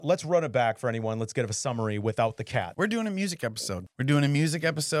Let's run it back for anyone. Let's get a summary without the cat. We're doing a music episode. We're doing a music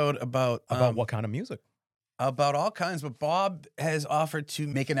episode about what kind of music? About all kinds, but Bob has offered to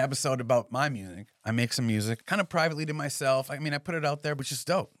make an episode about my music. I make some music kind of privately to myself. I mean, I put it out there, which is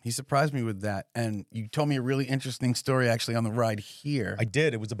dope. He surprised me with that. And you told me a really interesting story actually on the ride here. I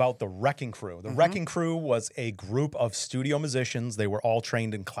did. It was about the Wrecking Crew. The Wrecking Crew was a group of studio musicians. They were all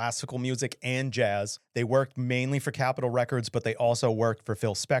trained in classical music and jazz. They worked mainly for Capitol Records, but they also worked for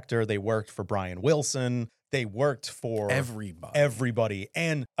Phil Spector. They worked for Brian Wilson. They worked for everybody.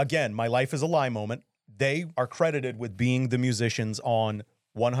 And again, my life is a lie moment. They are credited with being the musicians on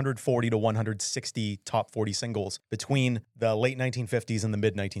 140 to 160 top 40 singles between the late 1950s and the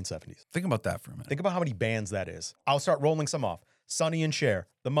mid 1970s. Think about that for a minute. Think about how many bands that is. I'll start rolling some off. Sonny and Cher,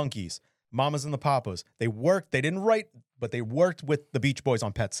 The Monkees, Mamas and the Papas. They didn't write, but they worked with the Beach Boys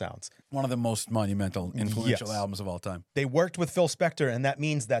on Pet Sounds. One of the most monumental, influential albums of all time. They worked with Phil Spector, and that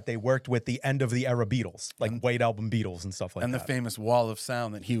means that they worked with the end of the era Beatles, like White Album Beatles and stuff like that. And the famous Wall of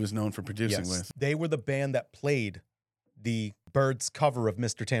Sound that he was known for producing with. They were the band that played the Byrds cover of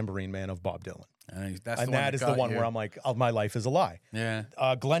Mr. Tambourine Man of Bob Dylan. And that is the one where I'm like, oh, my life is a lie. Yeah.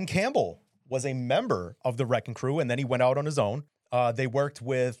 Glenn Campbell was a member of the Wrecking Crew, and then he went out on his own. They worked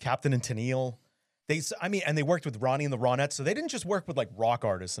with Captain and Tennille. And they worked with Ronnie and the Ronettes. So they didn't just work with like rock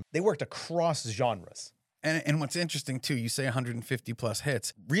artists. They worked across genres. And what's interesting too, you say 150 plus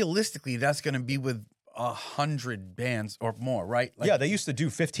hits. Realistically, that's going to be with 100 bands or more, right? Like, yeah, they used to do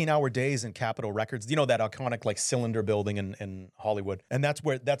 15-hour days in Capitol Records. You know that iconic like cylinder building in Hollywood, and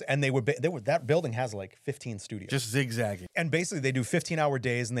that building has like 15 studios, just zigzagging. And basically, they do 15-hour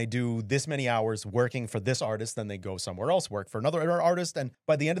days, and they do this many hours working for this artist. Then they go somewhere else, work for another artist, and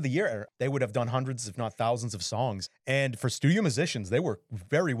by the end of the year, they would have done hundreds, if not thousands, of songs. And for studio musicians, they were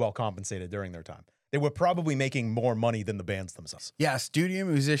very well compensated during their time. They were probably making more money than the bands themselves. Yeah, studio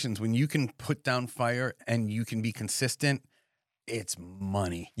musicians, when you can put down fire and you can be consistent, it's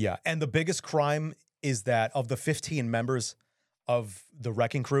money. Yeah, and the biggest crime is that of the 15 members of the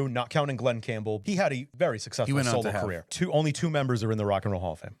Wrecking Crew, not counting Glenn Campbell, he had a very successful solo career. Only 2 members are in the Rock and Roll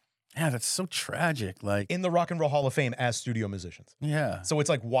Hall of Fame. Yeah, that's so tragic. Like in the Rock and Roll Hall of Fame as studio musicians. Yeah. So it's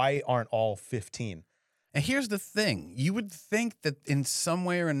like, why aren't all 15? And here's the thing. You would think that in some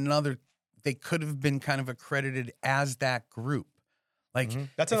way or another, they could have been kind of accredited as that group. Like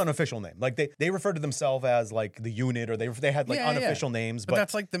that's an unofficial name. Like they refer to themselves as like the unit, or they had like unofficial names. But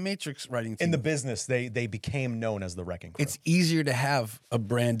that's like the Matrix writing team. In the business, they became known as the Wrecking Crew. It's easier to have a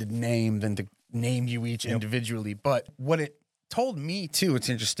branded name than to name you each individually. But what it told me too, it's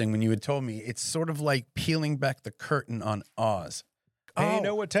interesting when you had told me, it's sort of like peeling back the curtain on Oz. Pay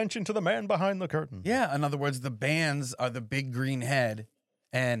no attention to the man behind the curtain. Yeah, in other words, the bands are the big green head,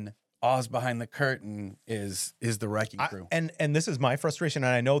 and Oz behind the curtain is the Wrecking Crew. And this is my frustration,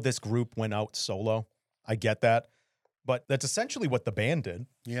 and I know this group went out solo. I get that. But that's essentially what the band did.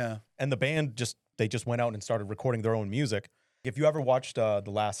 Yeah. And the band just went out and started recording their own music. If you ever watched The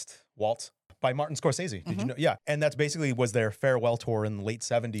Last Waltz by Martin Scorsese, did you know? Yeah. And that's basically was their farewell tour in the late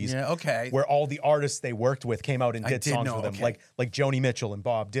 70s. Yeah, okay. Where all the artists they worked with came out and did songs with them. Like Joni Mitchell and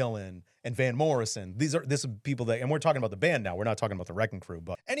Bob Dylan and Van Morrison. This is people that, and we're talking about the band now. We're not talking about the Wrecking Crew.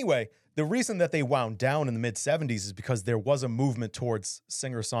 But anyway, the reason that they wound down in the mid 70s is because there was a movement towards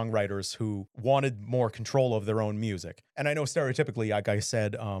singer-songwriters who wanted more control of their own music. And I know stereotypically, like I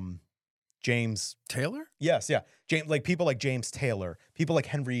said, James Taylor? Yes, yeah. People like James Taylor, people like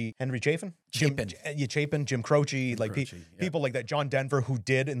Henry Chapin? Chapin, Jim Croce, people like that. John Denver, who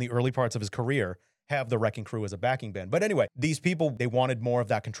did in the early parts of his career have the Wrecking Crew as a backing band. But anyway, these people, they wanted more of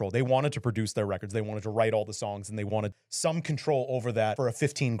that control. They wanted to produce their records. They wanted to write all the songs, and they wanted some control over that. For a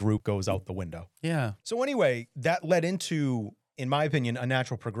 15 group goes out the window. Yeah. So anyway, that led into, in my opinion, a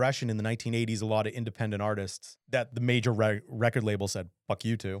natural progression in the 1980s. A lot of independent artists that the major record label said, fuck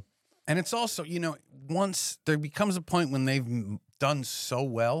you too. And it's also, once there becomes a point when they've done so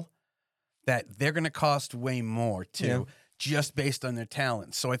well that they're going to cost way more too, just based on their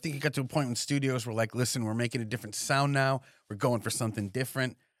talent. So I think it got to a point when studios were like, listen, we're making a different sound now. We're going for something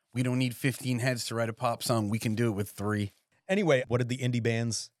different. We don't need 15 heads to write a pop song. We can do it with 3. Anyway, what did the indie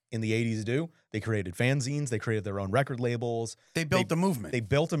bands in the 80s do? They created fanzines. They created their own record labels. They built a movement. They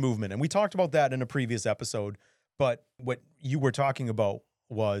built a movement. And we talked about that in a previous episode. But what you were talking about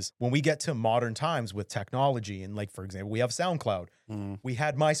was when we get to modern times with technology, and like, for example, we have SoundCloud. We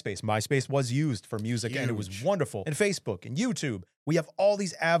had MySpace. MySpace was used for music, and it was wonderful. And Facebook and YouTube. We have all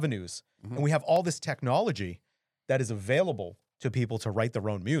these avenues, and we have all this technology that is available to people to write their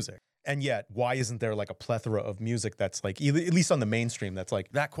own music. And yet, why isn't there like a plethora of music that's like, at least on the mainstream, that's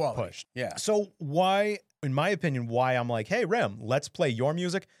like that quality pushed? Yeah. So why in my opinion, why I'm like, hey, Rem, let's play your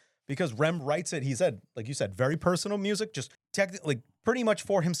music. Because Rem writes it, he said, like you said, very personal music, just technically pretty much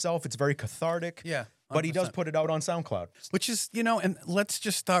for himself. It's very cathartic. Yeah. 100%. But he does put it out on SoundCloud. Which is, and let's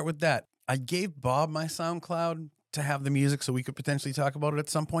just start with that. I gave Bob my SoundCloud to have the music so we could potentially talk about it at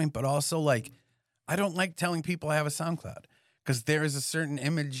some point. But also, like, I don't like telling people I have a SoundCloud because there is a certain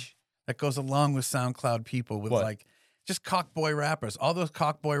image that goes along with SoundCloud people with like just cockboy rappers. All those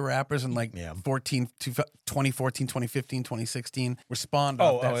cockboy rappers in like 2014, 2015, 2016 were spawned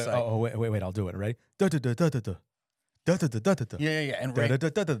off that site. Oh, wait, I'll do it, right? Yeah. And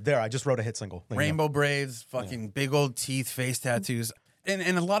there, I just wrote a hit single. Rainbow braids, fucking big old teeth, face tattoos.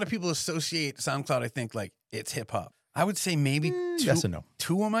 And a lot of people associate SoundCloud, I think, like it's hip hop. I would say maybe yes and no.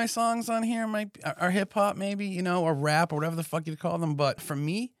 2 of my songs on here are hip hop, maybe, or rap or whatever the fuck you call them. But for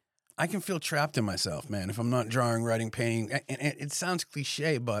me, I can feel trapped in myself, man, if I'm not drawing, writing, painting. And it sounds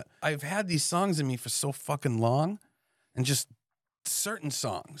cliche, but I've had these songs in me for so fucking long, and just certain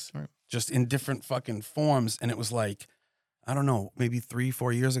songs, just in different fucking forms. And it was like, I don't know, maybe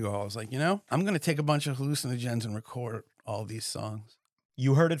 3-4 years ago, I was like, I'm going to take a bunch of hallucinogens and record all these songs.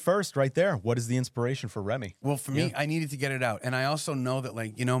 You heard it first right there. What is the inspiration for Remy? Well, for me, I needed to get it out. And I also know that,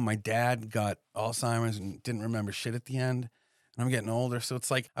 like, my dad got Alzheimer's and didn't remember shit at the end. And I'm getting older. So it's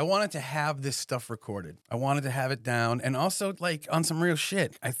like, I wanted to have this stuff recorded. I wanted to have it down. And also, like, on some real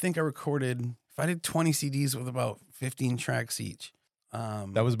shit. I think I recorded, if I did 20 CDs with about 15 tracks each.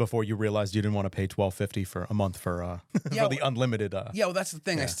 That was before you realized you didn't want to pay $12.50 for a month for the unlimited. Well, that's the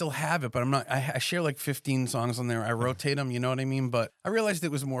thing. I still have it, but I'm not. I share like 15 songs on there. I rotate them. You know what I mean? But I realized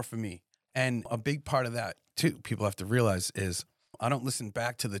it was more for me, and a big part of that too. People have to realize is I don't listen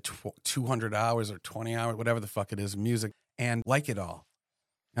back to the 200 hours or 20 hours, whatever the fuck it is, of music, and like it all.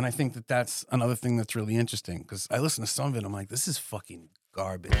 And I think that that's another thing that's really interesting because I listen to some of it. I'm like, this is fucking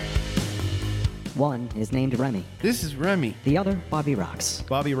garbage. One is named Remy. This is Remy. The other, Bobby Rocks.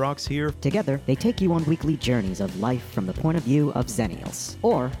 Bobby Rocks here. Together, they take you on weekly journeys of life from the point of view of Xennials,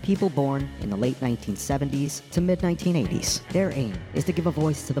 or people born in the late 1970s to mid-1980s. Their aim is to give a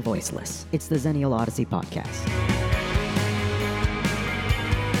voice to the voiceless. It's the Xennial Odyssey podcast.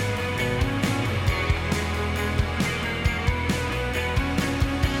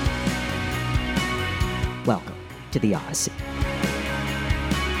 Welcome to the Odyssey.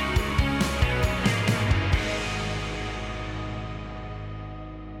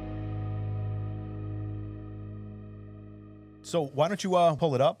 So why don't you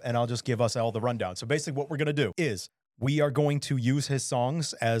pull it up and I'll just give us all the rundown. So basically what we're going to do is we are going to use his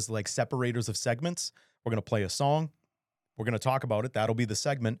songs as like separators of segments. We're going to play a song. We're going to talk about it. That'll be the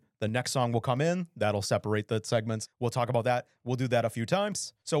segment. The next song will come in. That'll separate the segments. We'll talk about that. We'll do that a few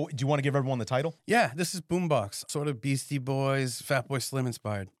times. So do you want to give everyone the title? Yeah, this is Boombox. Sort of Beastie Boys, Fatboy Slim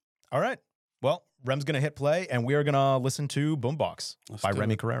inspired. All right. Well, Rem's going to hit play and we are going to listen to Boombox by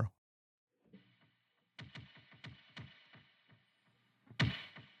Remy Carrero.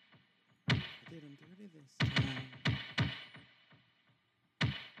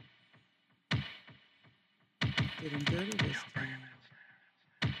 Getting dirty this time.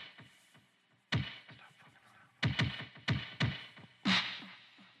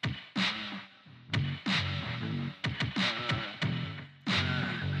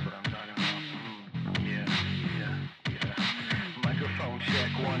 Microphone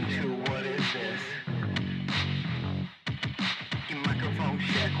check 1, 2, what is this? Microphone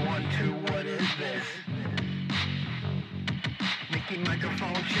check 1, 2, what is this? Mickey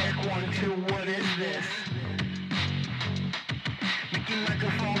microphone check 1, 2, what is this? Mickey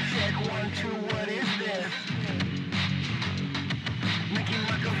microphone check 1, 2, what is this? Mickey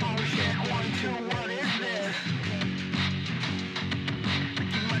microphone check 1, 2, what is this?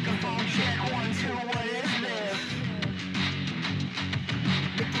 Mickey microphone check 1, 2, what is this?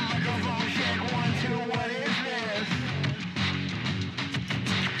 Mickey microphone check 1, 2, what is this?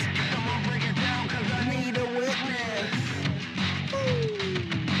 Someone break it down 'cause I need a witness.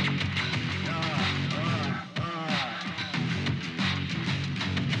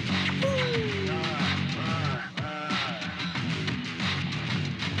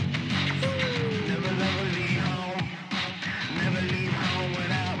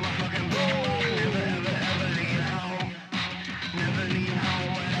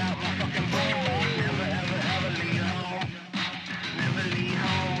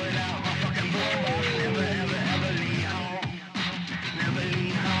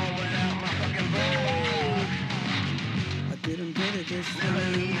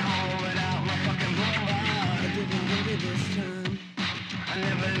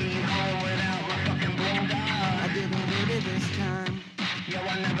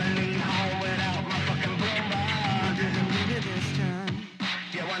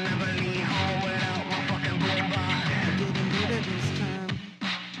 don't never leave home without my fucking boombox. I didn't get it this time.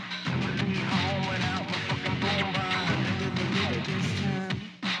 Never leave home without my fucking boombox. I didn't get it this time.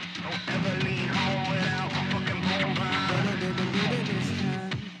 Don't ever leave home without my fucking boombox. I didn't get it this time.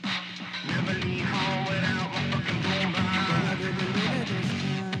 Never leave home without my fucking boombox. I didn't get it this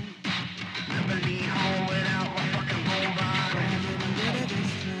time. Never leave home without my fucking boombox. I didn't get it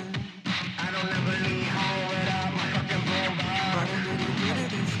this time. I don't ever leave home without my fucking boombox. I didn't get it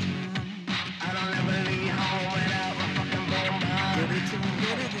this time. I don't ever leave home without my fucking boombox. Get it till I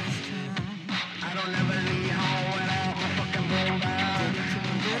get it this time. I don't ever leave home without my fucking boombox. Get it till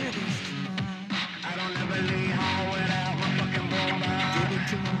I get it this time. I don't ever leave home without my fucking boombox. Get it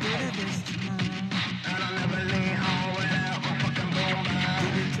till I get it this time. I don't ever leave home without my fucking boombox.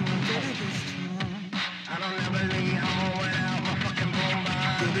 Get it till I get it this time. I don't ever leave home without my fucking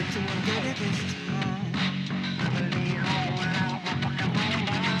boombox. Get it till I get it this time. Never leave home without my fucking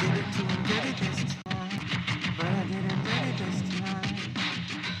boombox. Get it till I get it this time. But I didn't get it this time.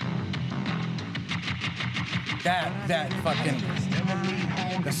 That fucking,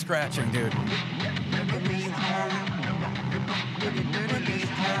 the scratching, dude. Never leave home. Never leave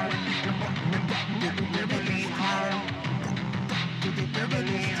home. Never leave home. Never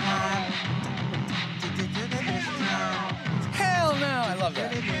leave home. Hell no, I love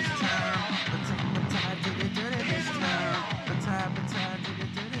that.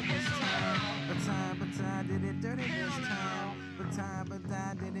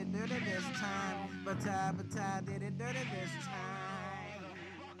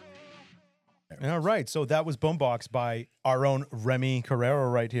 All right, so that was Boombox by our own Remy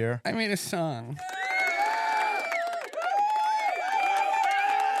Carrero right here. I made a song.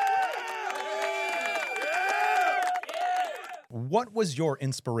 What was your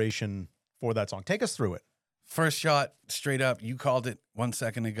inspiration for that song? Take us through it. First shot, straight up. You called it 1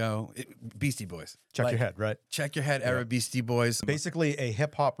 second ago. Beastie Boys. Check Like, your head, right? Check your head era Beastie Boys. Basically a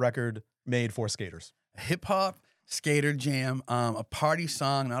hip-hop record made for skaters. Hip hop, skater jam, a party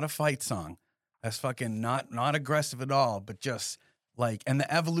song, not a fight song. That's fucking not aggressive at all, but just like, and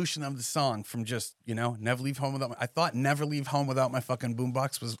the evolution of the song from just, you know, never leave home without I thought never leave home without my fucking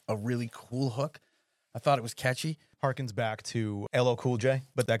boombox was a really cool hook. I thought it was catchy. Harkens back to LL Cool J,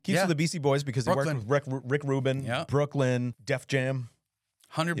 but that keeps Yeah. with the Beastie Boys because they Brooklyn. worked with Rick Rubin, Yeah. Brooklyn, Def Jam.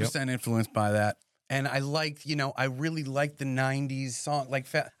 100% influenced by that. And I liked, you know, I really liked the 90s song, like,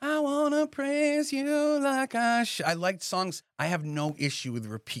 I wanna praise you like I liked songs. I have no issue with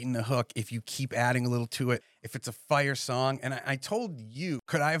repeating the hook if you keep adding a little to it. If it's a fire song, and I told you,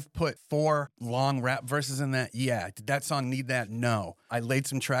 could I have put 4 long rap verses in that? Yeah. Did that song need that? No. I laid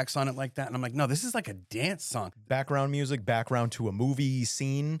some tracks on it like that, and I'm like, no, this is like a dance song. Background music, background to a movie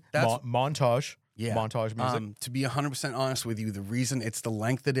scene, That's- montage. Yeah. Montage music. To be 100% honest with you, the reason it's the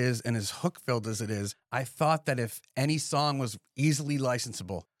length it is and as hook-filled as it is, I thought that if any song was easily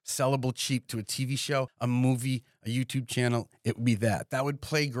licensable, sellable cheap to a TV show, a movie, a YouTube channel, it would be that. That would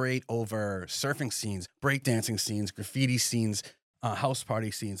play great over surfing scenes, breakdancing scenes, graffiti scenes, house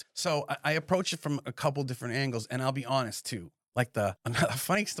party scenes. So I approach it from a couple different angles, and I'll be honest too. Like a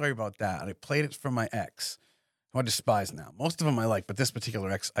funny story about that. I played it for my ex, who I despise now. Most of them I like, but this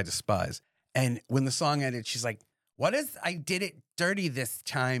particular ex I despise. And when the song ended, she's like, what does I did it dirty this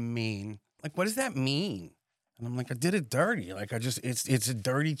time mean? Like, what does that mean? And I'm like, I did it dirty. Like, it's a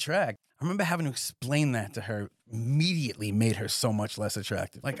dirty track. I remember having to explain that to her. Immediately made her so much less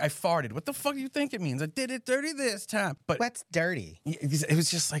attractive. Like, I farted. What the fuck do you think it means? I did it dirty this time. But What's dirty? it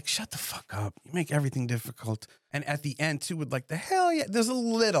was just like, shut the fuck up. You make everything difficult. And at the end, too, with like the hell yeah, there's a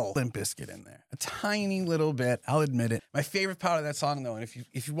little Limp Bizkit in there. A tiny little bit. I'll admit it. My favorite part of that song, though, and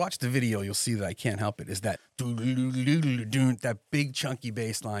if you watch the video, you'll see that I can't help it, is that that big chunky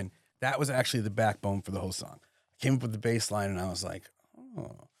bass line. That was actually the backbone for the whole song. I came up with the bass line, and I was like,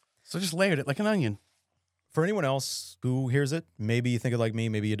 oh. So just layered it like an onion. For anyone else who hears it, maybe you think it like me,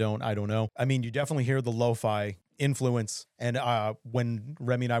 maybe you don't, I don't know. I mean, you definitely hear the lo-fi influence. And when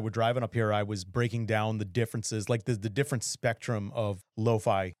Remy and I were driving up here, I was breaking down the differences, like the different spectrum of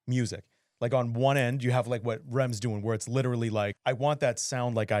lo-fi music. Like on one end, you have like what Rem's doing, where it's literally like, I want that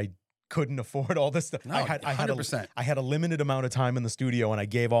sound like I couldn't afford all this stuff. No, I had 100%. I had a limited amount of time in the studio, and I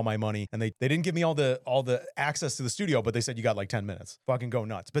gave all my money, and they didn't give me all the access to the studio, but they said you got like 10 minutes. Fucking go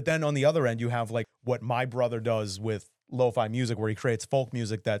nuts. But then on the other end, you have like what my brother does with lo-fi music, where he creates folk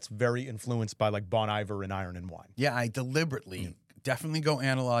music that's very influenced by like Bon Iver and Iron and Wine. Yeah, I deliberately definitely go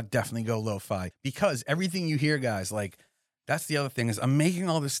analog, definitely go lo-fi, because everything you hear, guys, like that's the other thing is I'm making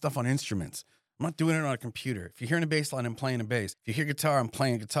all this stuff on instruments. I'm not doing it on a computer. If you're hearing a bass line, I'm playing a bass. If you hear guitar, I'm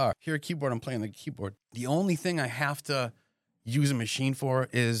playing guitar. If you hear a keyboard, I'm playing the keyboard. The only thing I have to use a machine for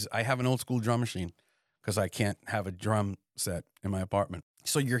is I have an old school drum machine because I can't have a drum set in my apartment.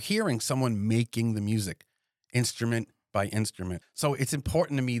 So you're hearing someone making the music instrument by instrument. So it's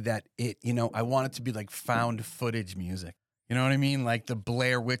important to me that it, I want it to be like found footage music. You know what I mean? Like the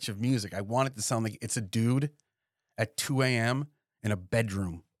Blair Witch of music. I want it to sound like it's a dude at 2 a.m. in a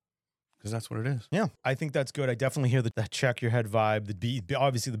bedroom. Because that's what it is. Yeah, I think that's good. I definitely hear that check your head vibe. The beat,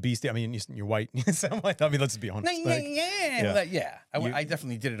 obviously the beastie. I mean, you're white. You sound like, I mean, let's be honest. I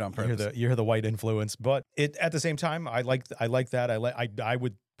definitely did it on purpose. You hear the white influence, but it at the same time, I like that. I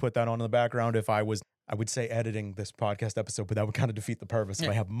would put that on in the background if I would say editing this podcast episode, but that would kind of defeat the purpose if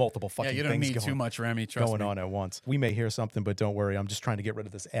I have multiple fucking you don't things need going, too much, Remy. Going on at once. We may hear something, but don't worry. I'm just trying to get rid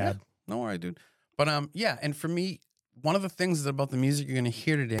of this ad. Yeah, no worry, dude. But and for me, one of the things about the music you're going to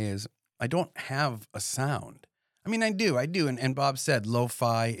hear today is I don't have a sound. I mean, I do. And Bob said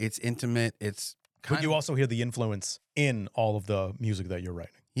lo-fi, it's intimate, it's kind But you also hear the influence in all of the music that you're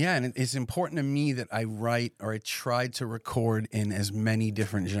writing. Yeah, and it's important to me that I write or I tried to record in as many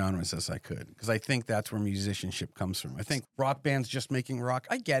different genres as I could because I think that's where musicianship comes from. I think rock bands just making rock,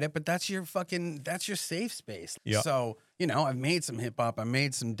 I get it, but that's your safe space. Yeah. So, I've made some hip hop, I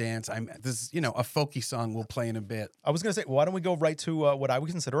made some dance. A folky song we'll play in a bit. I was going to say, why don't we go right to what I would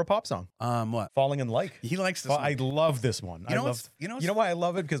consider a pop song? What? Falling in Like. He likes this. I love this one. You know why I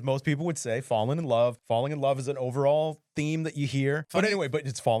love it? Because most people would say falling in love. Falling in love is an overall theme that you hear. But anyway,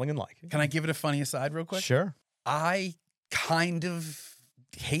 it's falling in like. Can I give it a funny aside real quick? Sure. I kind of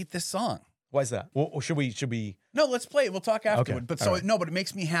hate this song. Why is that? Well, should we? No, let's play it. We'll talk afterward. Okay. But but it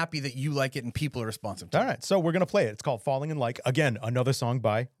makes me happy that you like it and people are responsive to it. All right. So we're going to play it. It's called Falling in Like. Again, another song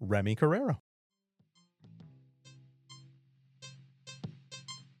by Remy Carrero.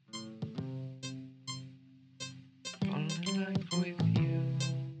 Falling like with you.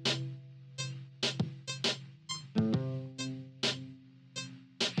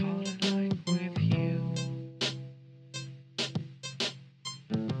 Falling like with you.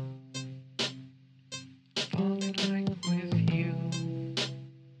 Falling like with you.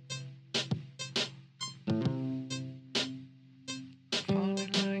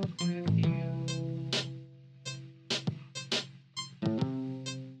 Falling like with you.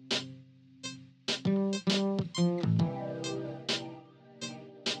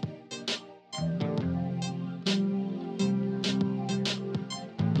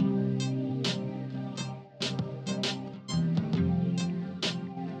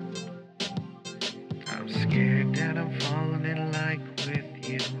 I'm scared that I'm falling in like with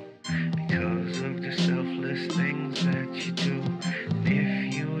you because of the selfless things that you do. And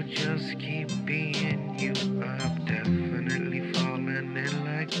if you would just keep being you, I'm definitely falling in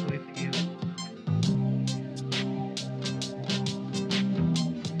like with you.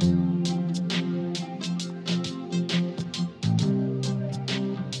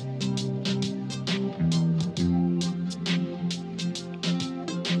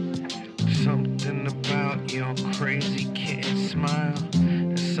 Something about your crazy kitten smile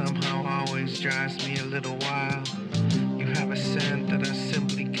that somehow always drives me a little wild. You have a scent that I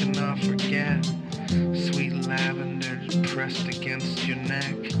simply cannot forget. Sweet lavender pressed against your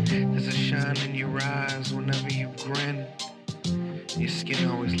neck. There's a shine in your eyes whenever you grin. Your skin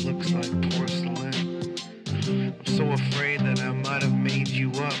always looks like porcelain. I'm so afraid that I might have made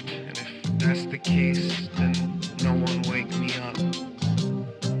you up. And if that's the case, then no one wake me up.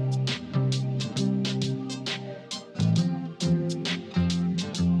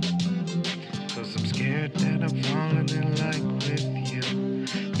 Scared that I'm falling in like with you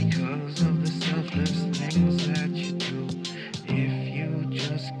because of the selfless things that you do. If you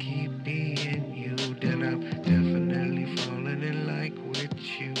just keep being you, then I'm definitely falling in like with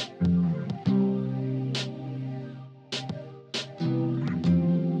you.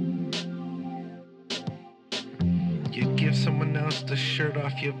 You give someone else the shirt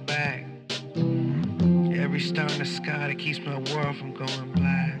off your back. Every star in the sky that keeps my world from going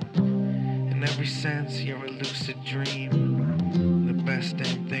black. In every sense, you're a lucid dream. The best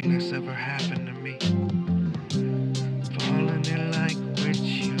damn thing that's ever happened to me. Falling in like with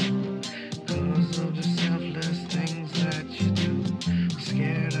you. Cause of the selfless things that you do.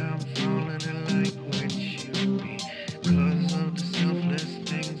 Scared I'm falling in like with you. Because of the selfless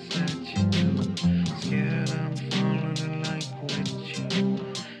things that you do. Scared I'm falling in like with you.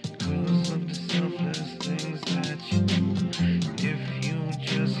 Because of the selfless things that you do. If you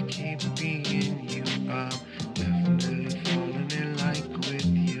just keep being you, I'm definitely falling in like with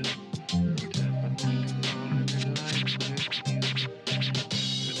you. Definitely.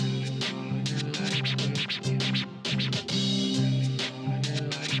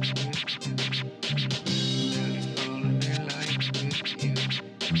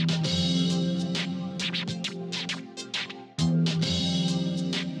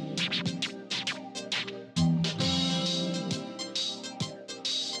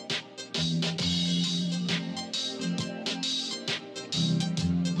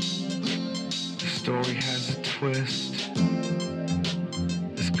 twist.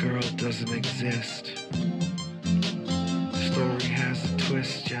 This girl doesn't exist. The story has a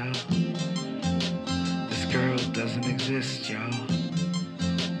twist, y'all. This girl doesn't exist, y'all.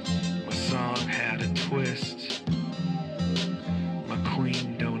 My song had a twist. My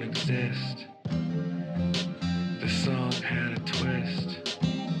queen don't exist. The song had a twist.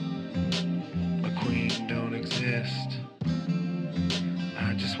 My queen don't exist.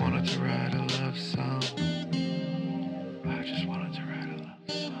 I just wanted to write a love song. I just wanted to write a love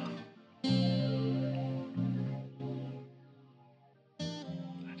song.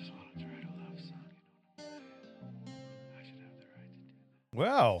 I just wanted to write a love song. I should have the right to do that.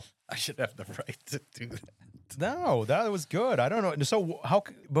 Wow. I should have the right to do that. No, that was good. I don't know. So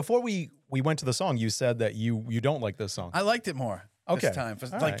before we went to the song, you said that you don't like this song. I liked it more Okay. this time. All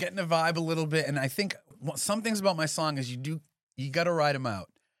Like right. getting a vibe a little bit. And I think some things about my song is you got to ride them out.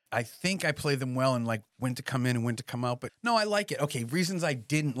 I think I play them well and like when to come in and when to come out. But no, I like it. Okay, reasons I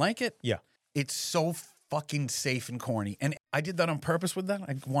didn't like it. Yeah. It's so fucking safe and corny. And I did that on purpose with that.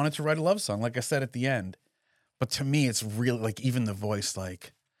 I wanted to write a love song, like I said at the end. But to me, it's really like even the voice,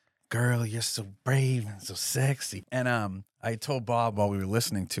 like, girl, you're so brave and so sexy. And I told Bob while we were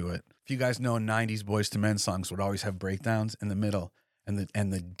listening to it, if you guys know 90s Boys to Men songs would always have breakdowns in the middle.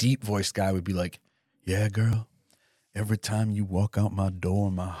 And the deep voiced guy would be like, yeah, girl, every time you walk out my door,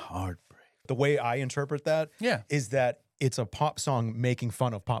 my heart breaks. The way I interpret that Yeah. is that it's a pop song making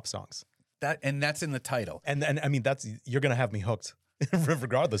fun of pop songs. And that's in the title. And I mean, you're going to have me hooked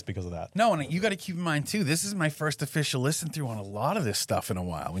regardless because of that. No, and you got to keep in mind too, this is my first official listen through on a lot of this stuff in a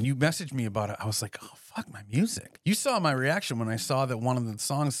while. When you messaged me about it, I was like, oh, fuck my music. You saw my reaction when I saw that one of the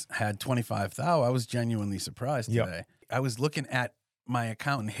songs had 25,000. I was genuinely surprised Yep. today. I was looking at my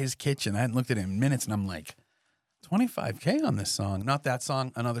account in his kitchen. I hadn't looked at it in minutes, and I'm like, 25K on this song. Not that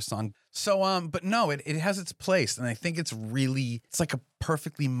song, another song. So, but no, it has its place. And I think it's like a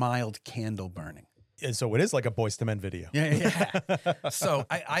perfectly mild candle burning. And so it is like a Boyz II Men video. Yeah. So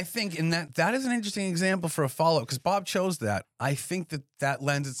I think in that is an interesting example for a follow-up because Bob chose that. I think that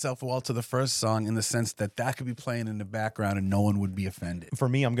lends itself well to the first song in the sense that could be playing in the background and no one would be offended. For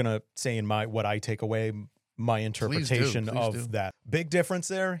me, I'm going to say in what I take away, my interpretation Please of do. that. Big difference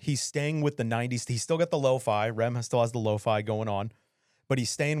there. He's staying with the 90s. He's still got the lo-fi. Rem still has the lo-fi going on. But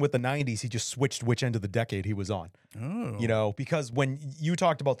he's staying with the 90s. He just switched which end of the decade he was on. Oh. You know, because when you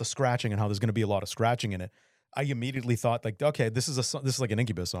talked about the scratching and how there's going to be a lot of scratching in it, I immediately thought like, okay, this is like an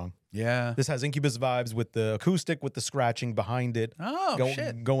Incubus song. Yeah. This has Incubus vibes with the acoustic, with the scratching behind it. Oh,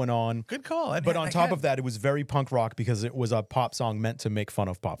 shit. Going on. Good call. But on top of that, it was very punk rock because it was a pop song meant to make fun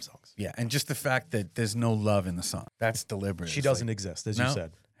of pop songs. Yeah, and just the fact that there's no love in the song. That's deliberate. She It's doesn't like, exist, as no, you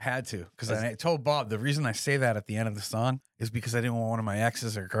said. Had to. Because I told Bob the reason I say that at the end of the song is because I didn't want one of my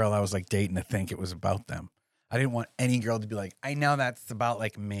exes or girl I was like dating to think it was about them. I didn't want any girl to be like, I know that's about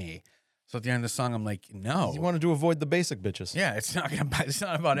like me. So at the end of the song, I'm like, no. You wanted to avoid the basic bitches. Yeah, it's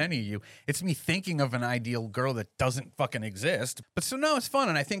not about any of you. It's me thinking of an ideal girl that doesn't fucking exist. But so no, it's fun.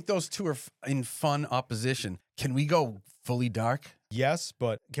 And I think those two are in fun opposition. Can we go fully dark? Yes,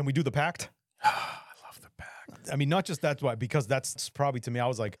 but can we do the Pact? I love the pack. I mean, not just that's why, because that's probably to me, I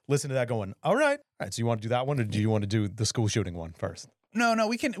was like, listen to that going, all right. So you want to do that one or do you want to do the school shooting one first? No,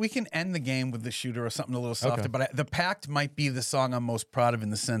 we can end the game with the shooter or something a little softer. Okay. But the Pact might be the song I'm most proud of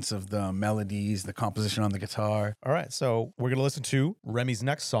in the sense of the melodies, the composition on the guitar. All right. So we're going to listen to Remy's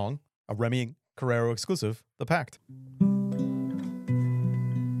next song, a Remy Carrero exclusive, The Pact.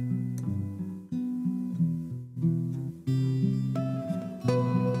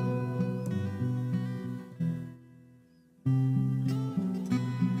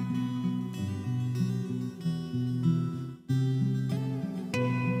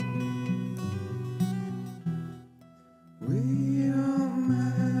 We all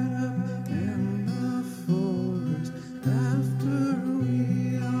met up in the forest after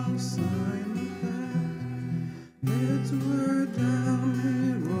we all signed the pact. It's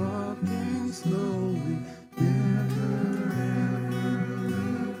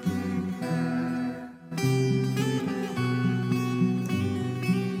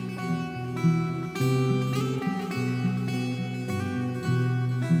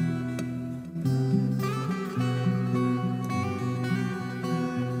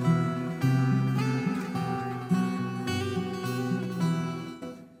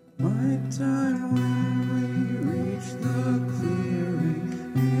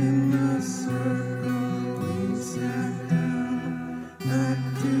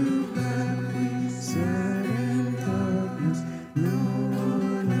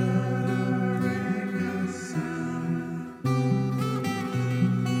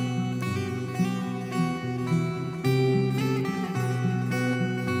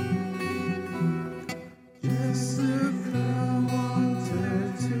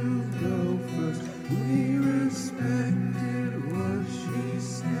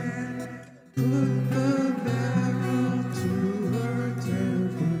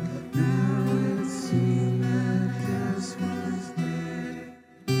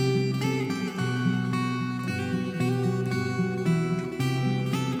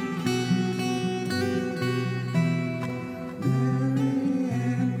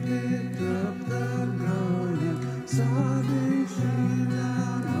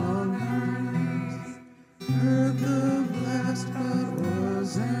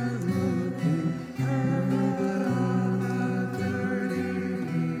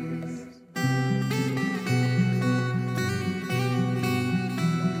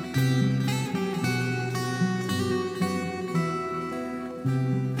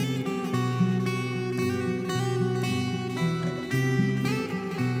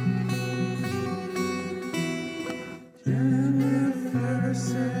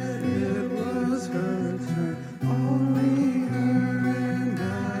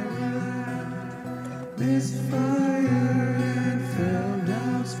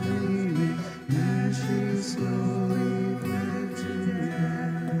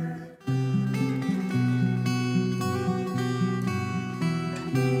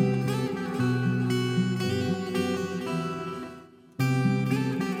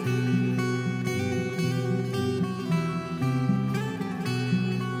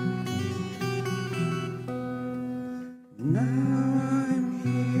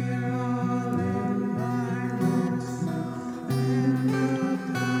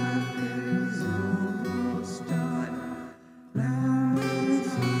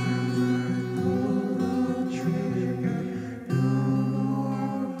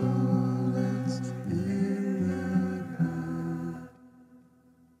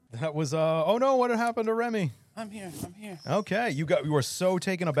That was oh no, what had happened to Remy? I'm here. Okay, you were so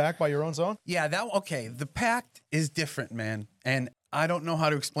taken aback by your own song? Yeah, okay. The Pact is different, man. And I don't know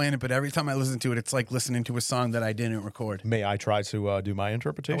how to explain it, but every time I listen to it, it's like listening to a song that I didn't record. May I try to do my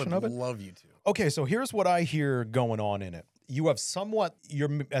interpretation of it? Love you to. Okay, so here's what I hear going on in it. You have somewhat,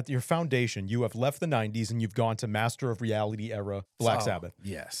 at your foundation, you have left the 90s and you've gone to Master of Reality era Black Sabbath.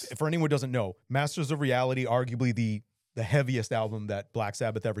 Yes. For anyone who doesn't know, Masters of Reality, arguably the heaviest album that Black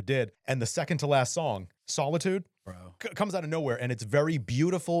Sabbath ever did. And the second to last song, Solitude, Bro. Comes out of nowhere, and it's very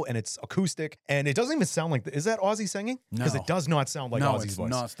beautiful, and it's acoustic, and it doesn't even sound like, is that Ozzy singing? Because it does not sound like Ozzy's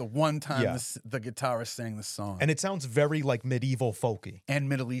voice. No, it's the one time the guitarist sang the song. And it sounds very like medieval folky. And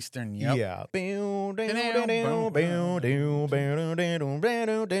Middle Eastern, yep. Yeah.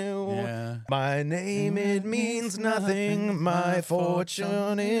 My name, it means nothing. My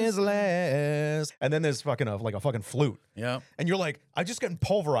fortune is less. And then there's fucking a fucking flute. Yeah. And you're like, I'm just getting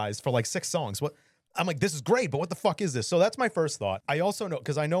pulverized for like 6 songs. What? I'm like, this is great, but what the fuck is this? So that's my first thought. I also know,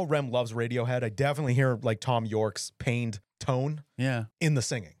 because I know Rem loves Radiohead, I definitely hear like Tom York's pained tone in the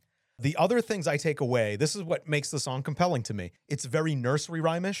singing. The other things I take away, this is what makes the song compelling to me. It's very nursery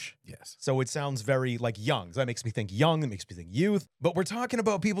rhyme-ish. Yes. So it sounds very like young. So that makes me think young, that makes me think youth. But we're talking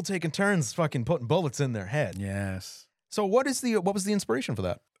about people taking turns fucking putting bullets in their head. Yes. So what was the inspiration for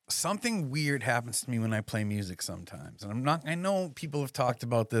that? Something weird happens to me when I play music sometimes. And I know people have talked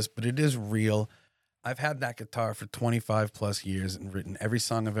about this, but it is real. I've had that guitar for 25 plus years and written every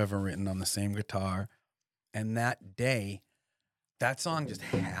song I've ever written on the same guitar. And that day, that song just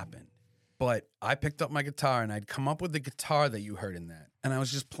happened. But I picked up my guitar and I'd come up with the guitar that you heard in that. And I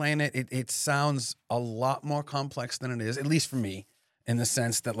was just playing it. It sounds a lot more complex than it is, at least for me, in the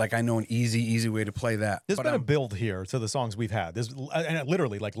sense that like I know an easy way to play that. There's been a build here to the songs we've had. There's and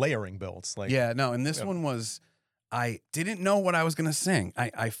literally like layering builds. Like and this one was, I didn't know what I was going to sing.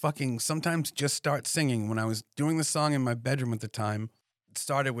 I fucking sometimes just start singing. When I was doing the song in my bedroom at the time, it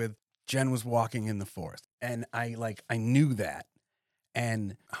started with Jen was walking in the forest. And I knew that.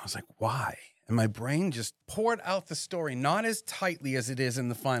 And I was like, why? And my brain just poured out the story, not as tightly as it is in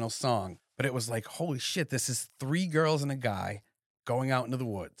the final song, but it was like, holy shit, this is 3 girls and a guy going out into the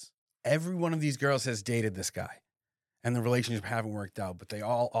woods. Every one of these girls has dated this guy. And the relationship haven't worked out, but they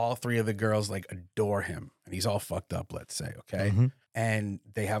all 3 of the girls like adore him, and he's all fucked up, let's say, okay? Mm-hmm. And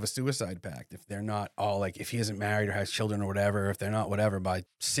they have a suicide pact. If they're not all like, if he isn't married or has children or whatever, if they're not whatever, by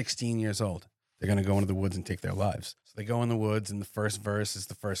 16 years old, they're gonna go into the woods and take their lives. So they go in the woods, and the first verse is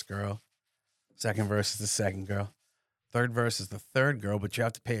the first girl, second verse is the second girl, third verse is the third girl, but you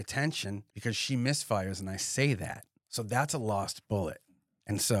have to pay attention because she misfires, and I say that. So that's a lost bullet.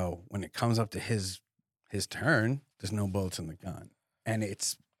 And so when it comes up to his turn, there's no bullets in the gun. And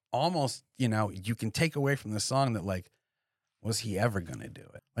it's almost, you can take away from the song that like, was he ever going to do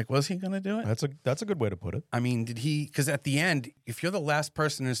it? Like, was he going to do it? That's a good way to put it. I mean, did he, because at the end, if you're the last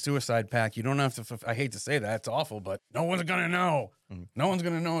person in a suicide pact, you don't have to, I hate to say that, it's awful, but no one's going to know. No one's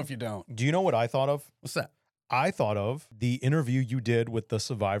going to know if you don't. Do you know what I thought of? What's that? I thought of the interview you did with the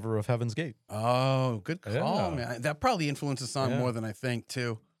survivor of Heaven's Gate. Oh, good call, Yeah. man. That probably influenced the song more than I think,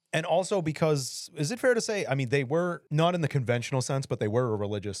 too. And also because, is it fair to say, I mean, they were not in the conventional sense, but they were a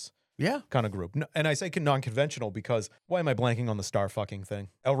religious kind of group. And I say non-conventional because, why am I blanking on the star fucking thing?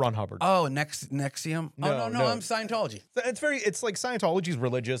 L. Ron Hubbard. Oh, NXIVM? No, No, I'm Scientology. It's like Scientology's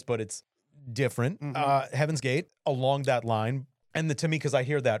religious, but it's different. Heaven's Gate, along that line. And to me, because I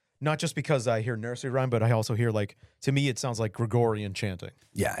hear that, not just because I hear nursery rhyme, but I also hear to me, it sounds like Gregorian chanting.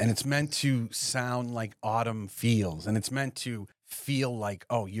 Yeah, and it's meant to sound like autumn feels, and it's meant to feel like,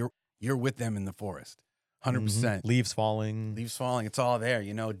 oh, you're with them in the forest, 100%. Leaves falling. Leaves falling, it's all there.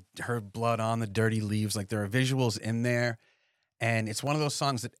 Her blood on the dirty leaves. Like there are visuals in there, and it's one of those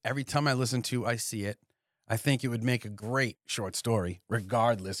songs that every time I listen to, I see it. I think it would make a great short story.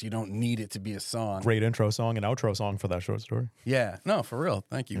 Regardless, you don't need it to be a song. Great intro song and outro song for that short story. Yeah, no, for real.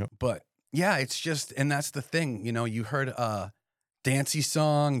 Thank you. Yep. But yeah, it's just, and that's the thing. You heard a dancey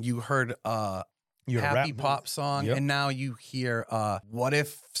song. You heard You heard happy rap. pop song, Yep. and now you hear what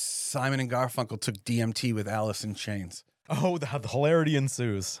if Simon and Garfunkel took DMT with Alice in Chains? Oh, the hilarity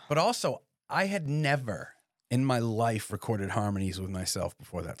ensues. But also, I had never in my life recorded harmonies with myself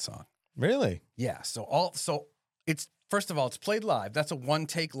before that song. Really? Yeah, so it's, first of all, it's played live. That's a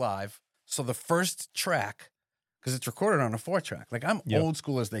 1-take live. So the first track, because it's recorded on a 4-track. Like I'm old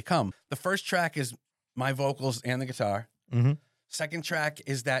school as they come. The first track is my vocals and the guitar. Mm-hmm. Second track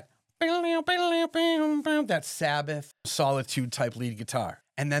is that Sabbath Solitude type lead guitar.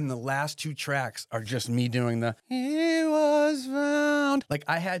 And then the last 2 tracks are just me doing the "He was found." Like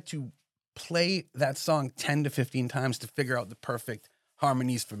I had to play that song 10 to 15 times to figure out the perfect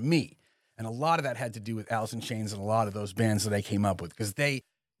harmonies for me. And a lot of that had to do with Alice in Chains and a lot of those bands that I came up with, because they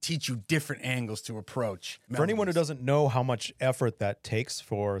teach you different angles to approach melodies. For anyone who doesn't know how much effort that takes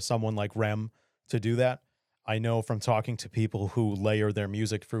for someone like Rem to do that, I know from talking to people who layer their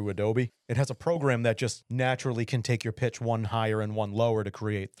music through Adobe, it has a program that just naturally can take your pitch one higher and one lower to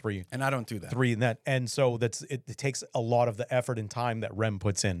create three. And I don't do that. Three in that. And so it takes a lot of the effort and time that Rem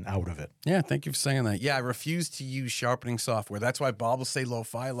puts in out of it. Yeah, thank you for saying that. Yeah, I refuse to use sharpening software. That's why Bob will say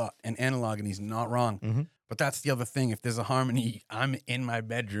lo-fi a lot and analog, and he's not wrong. Mm-hmm. But that's the other thing. If there's a harmony, I'm in my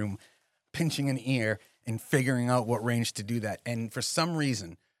bedroom pinching an ear and figuring out what range to do that. And for some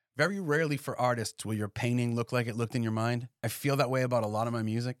reason, very rarely for artists will your painting look like it looked in your mind. I feel that way about a lot of my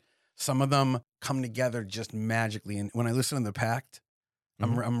music. Some of them come together just magically. And when I listen to The Pact,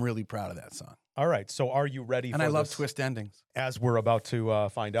 I'm really proud of that song. All right. So are you ready And for I love this, twist endings. as we're about to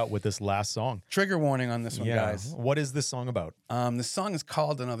find out with this last song? Trigger warning on this one, guys. What is this song about? The song is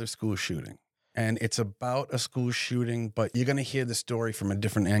called Another School Shooting. And it's about a school shooting, but you're going to hear the story from a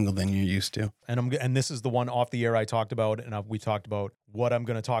different angle than you're used to. And this is the one off the air I talked about, and we talked about what I'm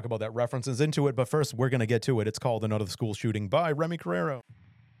going to talk about that references into it. But first, we're going to get to it. It's called Another School Shooting by Remy Carrero.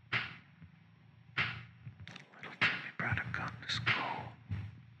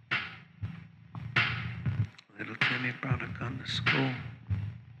 Little Timmy brought a gun to school.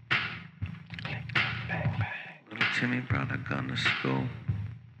 Little Timmy brought a gun to school.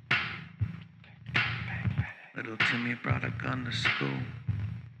 Little Timmy brought a gun to school.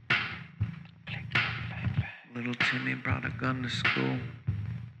 Little Timmy brought a gun to school.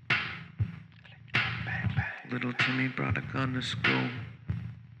 Little Timmy brought a gun to school.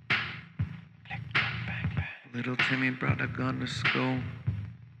 Little Timmy brought a gun to school.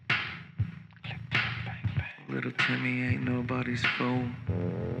 Little Timmy ain't nobody's fool.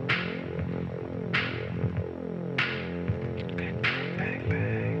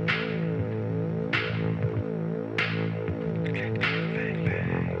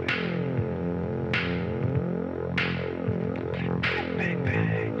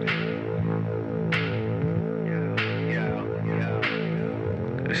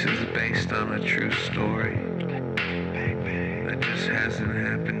 This is based on a true story that just hasn't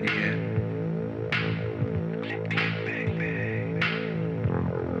happened yet.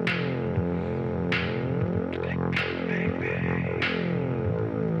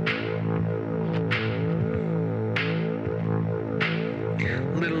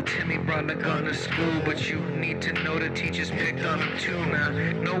 Little Timmy brought a gun to school, but you need to know the teachers picked on him too. Now,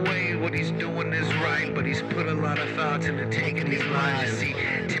 no way what he's doing is right, but he's put a lot of thoughts into taking these lives. You see,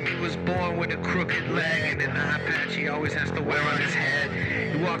 Timmy was born with a crooked leg and an eye patch he always has to wear on his head.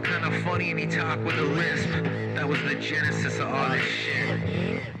 He walked kind of funny and he talked with a lisp. That was the genesis of all this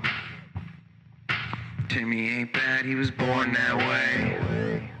shit. Timmy ain't bad, he was born that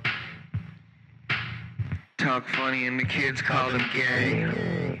way. Talk funny and the kids called him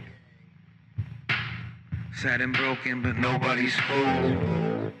gay. Sad and broken, but nobody's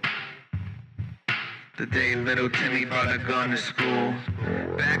fool. The day little Timmy brought a gun to school.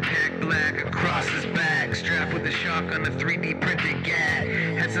 Backpack black across his back, strapped with a shotgun, a 3D printed gat.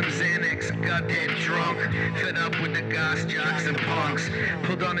 Had some Xanax, got dead drunk, fed up with the goss jocks and punks.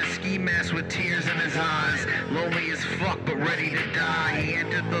 Pulled on his ski mask with tears in his eyes, lonely as fuck but ready to die. He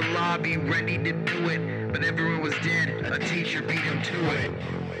entered the lobby ready to do it, but everyone was dead. A teacher beat him to it.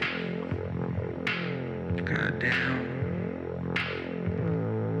 Goddamn.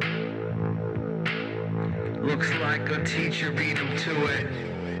 Looks like a teacher beat him to it.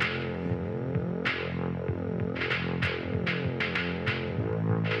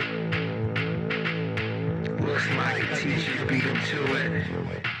 Looks like a teacher beat him to it.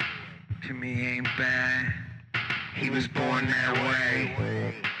 Timmy ain't bad, he was born that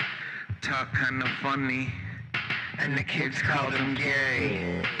way. Talk kinda funny, and the kids called him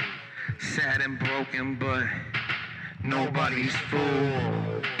gay. Sad and broken, but nobody's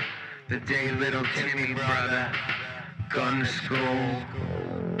fool. The day little Timmy brought a gun to school.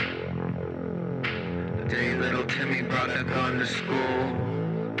 The day little Timmy brought a gun to school.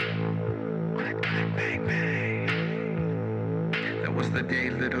 Bang, bang. That was the day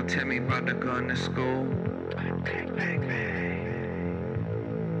little Timmy brought a gun to school. Bang, bang, bang.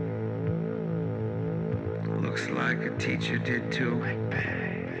 Looks like a teacher did too.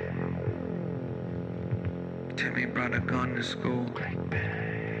 Timmy brought a gun to school.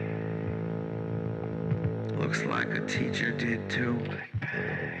 Looks like a teacher did too.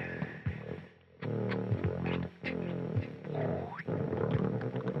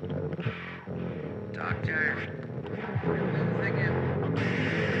 Doctor, losing him.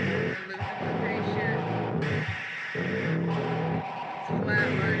 Losing the patient.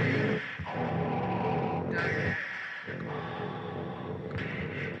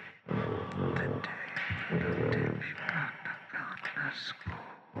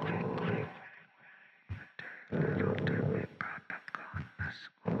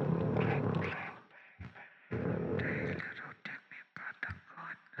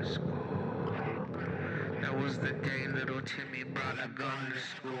 Little Timmy brought a gun to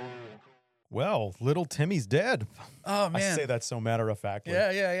school. Well, little Timmy's dead. Oh I man. say that so matter of factly.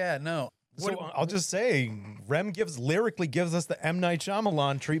 Yeah. No. So I'll just say, Rem lyrically gives us the M. Night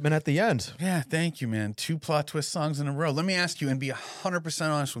Shyamalan treatment at the end. Yeah, thank you, man. 2 plot twist songs in a row. Let me ask you and be 100%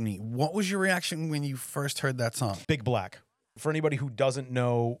 honest with me. What was your reaction when you first heard that song? Big Black. For anybody who doesn't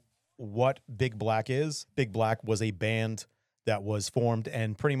know what Big Black is, Big Black was a band that was formed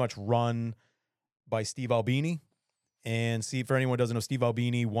and pretty much run by Steve Albini. And see, for anyone who doesn't know, Steve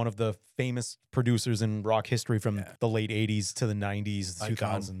Albini, one of the famous producers in rock history from the late 80s to the 90s,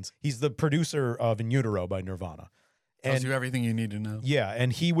 2000s. He's the producer of In Utero by Nirvana. Tells you everything you need to know. Yeah,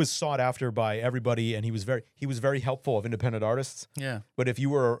 and he was sought after by everybody, and he was very helpful of independent artists. Yeah. But if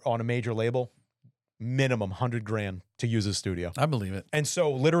you were on a major label, minimum $100,000 to use his studio. I believe it. And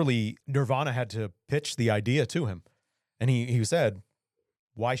so literally Nirvana had to pitch the idea to him. And he said,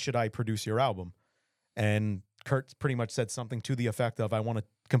 "Why should I produce your album?" And Kurt pretty much said something to the effect of, "I want to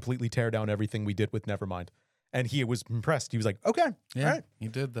completely tear down everything we did with Nevermind." And he was impressed. He was like, "Okay, Yeah, all right." you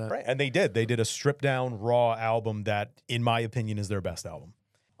did that. Right. And they did. They did a stripped down, raw album that, in my opinion, is their best album.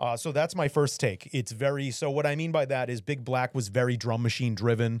 So that's my first take. So what I mean by that is Big Black was very drum machine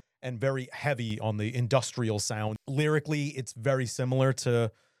driven and very heavy on the industrial sound. Lyrically, it's very similar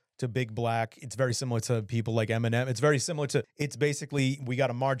to Big Black. It's very similar to people like Eminem. It's basically, we got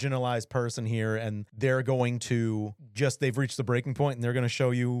a marginalized person here and they're going to they've reached the breaking point and they're going to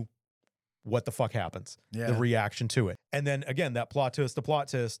show you what the fuck happens, the reaction to it. And then again, that plot twist,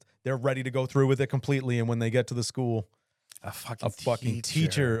 they're ready to go through with it completely. And when they get to the school, a fucking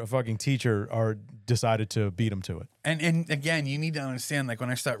teacher are decided to beat them to it. And again, you need to understand, like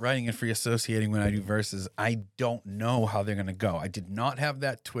when I start writing and free associating, when I do verses, I don't know how they're going to go. I did not have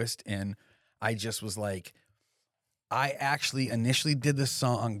that twist in. I just was like, I actually initially did this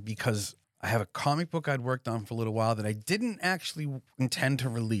song because I have a comic book I'd worked on for a little while that I didn't actually intend to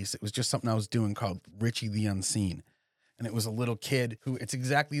release. It was just something I was doing called Richie the Unseen. And it was a little kid who, it's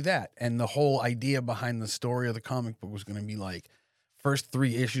exactly that. And the whole idea behind the story of the comic book was going to be like, first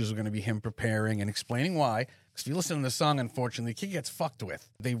 3 issues were going to be him preparing and explaining why. Because if you listen to the song, unfortunately, the kid gets fucked with.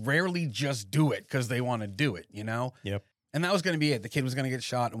 They rarely just do it because they want to do it, you know? Yep. And that was going to be it. The kid was going to get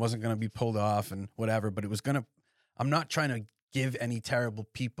shot and wasn't going to be pulled off and whatever. But it was going to, I'm not trying to give any terrible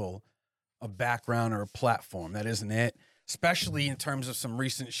people a background or a platform. That isn't it. Especially in terms of some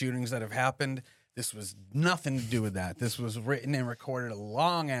recent shootings that have happened. This was nothing to do with that. This was written and recorded a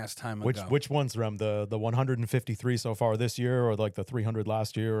long ass time ago. Which ones, Rem? The 153 so far this year, or like the 300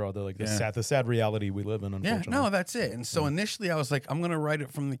 last year, or the sad reality we live in, unfortunately. Yeah, no, that's it. And so initially I was like, I'm going to write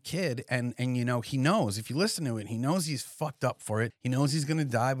it from the kid. And you know, he knows, if you listen to it, he knows he's fucked up for it. He knows he's going to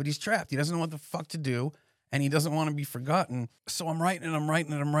die, but he's trapped. He doesn't know what the fuck to do. And he doesn't want to be forgotten. So I'm writing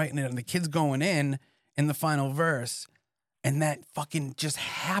it. And the kid's going in the final verse. And that fucking just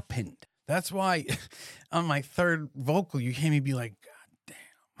happened. That's why on my third vocal, you hear me be like, God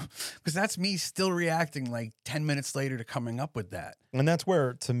damn. Because that's me still reacting like 10 minutes later to coming up with that. And that's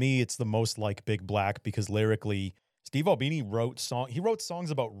where, to me, it's the most like Big Black, because lyrically, Steve Albini wrote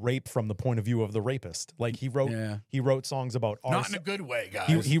songs about rape from the point of view of the rapist. Like he wrote songs about arson. Not in a good way,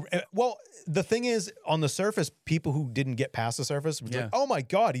 guys. Well, the thing is, on the surface, people who didn't get past the surface was like, oh my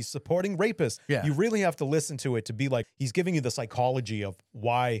God, he's supporting rapists. Yeah. You really have to listen to it to be like, he's giving you the psychology of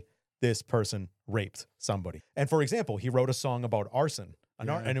why this person raped somebody. And for example, he wrote a song about arson,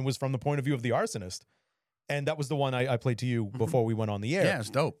 and it was from the point of view of the arsonist. And that was the one I played to you before we went on the air. Yeah, it's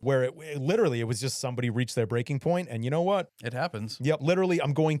dope. Where it was just somebody reached their breaking point, and you know what? It happens. Yep, literally,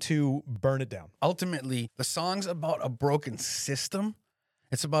 I'm going to burn it down. Ultimately, the song's about a broken system.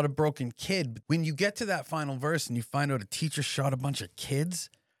 It's about a broken kid. When you get to that final verse and you find out a teacher shot a bunch of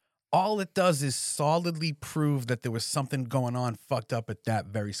kids, all it does is solidly prove that there was something going on fucked up at that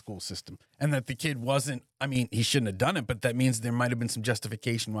very school system. And that the kid wasn't, I mean, he shouldn't have done it, but that means there might have been some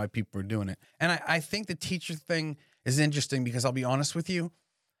justification why people were doing it. And I think the teacher thing is interesting because I'll be honest with you,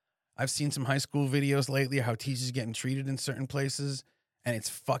 I've seen some high school videos lately how teachers are getting treated in certain places, and it's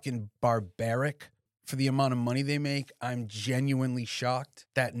fucking barbaric for the amount of money they make. I'm genuinely shocked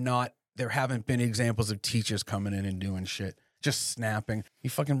that there haven't been examples of teachers coming in and doing shit. Just snapping. He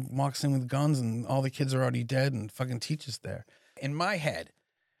fucking walks in with guns and all the kids are already dead and fucking teacher's there. In my head,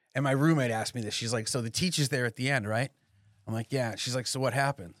 and my roommate asked me this, she's like, so the teacher's there at the end, right? I'm like, yeah. She's like, so what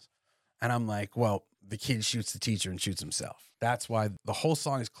happens? And I'm like, well, the kid shoots the teacher and shoots himself. That's why the whole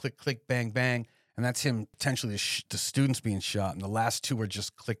song is click, click, bang, bang. And that's him potentially the students being shot. And the last 2 are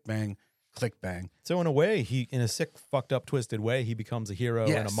just click, bang, click, bang. So in a way, in a sick, fucked up, twisted way, he becomes a hero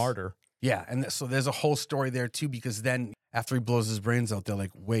and a martyr. Yeah, so there's a whole story there too, because then after he blows his brains out, they're like,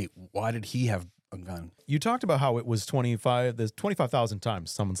 wait, why did he have a gun. You talked about how it was 25. There's 25,000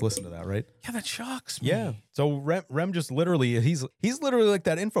 times someone's listened to that, right? Yeah, that shocks me. Yeah. So Rem just literally, he's literally like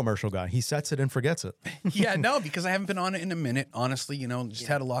that infomercial guy. He sets it and forgets it. Yeah, no, because I haven't been on it in a minute. Honestly, just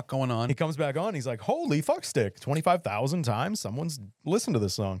had a lot going on. He comes back on. He's like, "Holy fuck stick! 25,000 times someone's listened to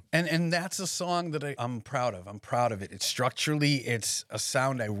this song." And that's a song that I'm proud of. I'm proud of it. It's structurally, it's a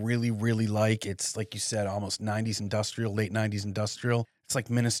sound I really, really like. It's like you said, almost 90s industrial, late 90s industrial. It's like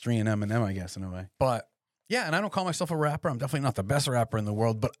Ministry and Eminem, I guess, in a way. But yeah, and I don't call myself a rapper. I'm definitely not the best rapper in the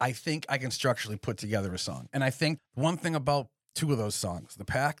world, but I think I can structurally put together a song. And I think one thing about two of those songs, The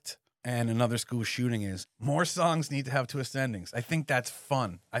Pact and Another School Shooting, is more songs need to have twist endings. I think that's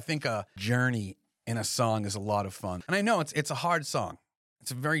fun. I think a journey in a song is a lot of fun. And I know it's a hard song.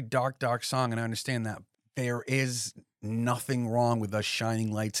 It's a very dark, dark song, and I understand that. There is nothing wrong with us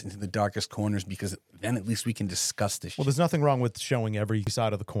shining lights into the darkest corners, because then at least we can discuss this Well, shit. there's nothing wrong with showing every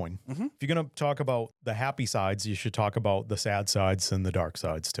side of the coin. Mhm. If you're going to talk about the happy sides, you should talk about the sad sides and the dark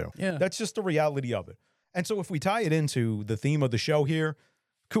sides too. Yeah. That's just the reality of it. And so if we tie it into the theme of the show here,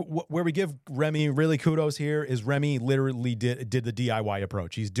 where we give Remy really kudos here is Remy literally did the DIY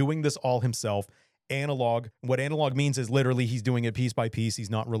approach. He's doing this all himself, analog. What analog means is literally he's doing it piece by piece.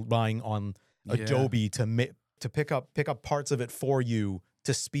 He's not relying on Adobe to pick up parts of it for you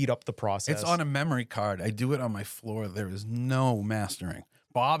to speed up the process. It's on a memory card. I do it on my floor. There is no mastering.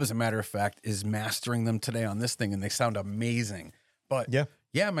 Bob, as a matter of fact, is mastering them today on this thing, and they sound amazing. But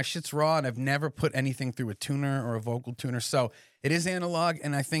yeah, my shit's raw, and I've never put anything through a tuner or a vocal tuner. So it is analog,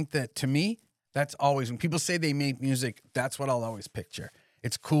 and I think that, to me, that's always, when people say they make music, that's what I'll always picture.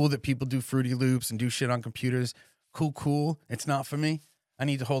 It's cool that people do Fruity Loops and do shit on computers. Cool. It's not for me. I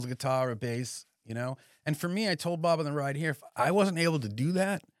need to hold a guitar or a bass, And for me, I told Bob on the ride here, if I wasn't able to do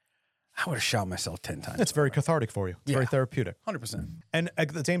that, I would have shot myself 10 times. It's very cathartic for you. It's very therapeutic. 100%. And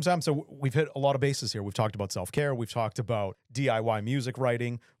at the same time, so we've hit a lot of bases here. We've talked about self-care. We've talked about DIY music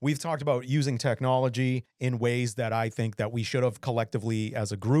writing. We've talked about using technology in ways that I think that we should have collectively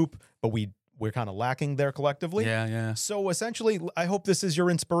as a group, but we're kind of lacking there collectively. Yeah. So essentially, I hope this is your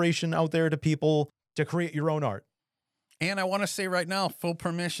inspiration out there to people to create your own art. And I want to say right now, full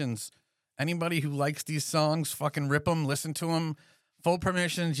permissions. Anybody who likes these songs, fucking rip them, listen to them. Full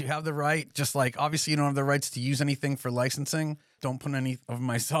permissions. You have the right. Just like, obviously, you don't have the rights to use anything for licensing. Don't put any of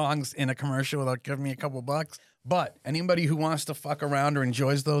my songs in a commercial without giving me a couple bucks. But anybody who wants to fuck around or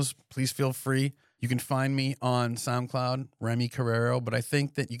enjoys those, please feel free. You can find me on SoundCloud, Remy Carrero. But I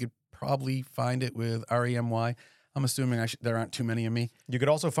think that you could probably find it with REMY. I'm assuming there aren't too many of me. You could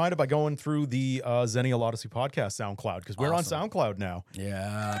also find it by going through the Zennial Odyssey podcast SoundCloud, because we're on SoundCloud now.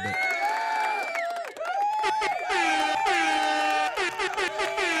 Yeah.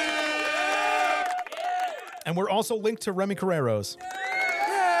 And we're also linked to Remy Carrero's.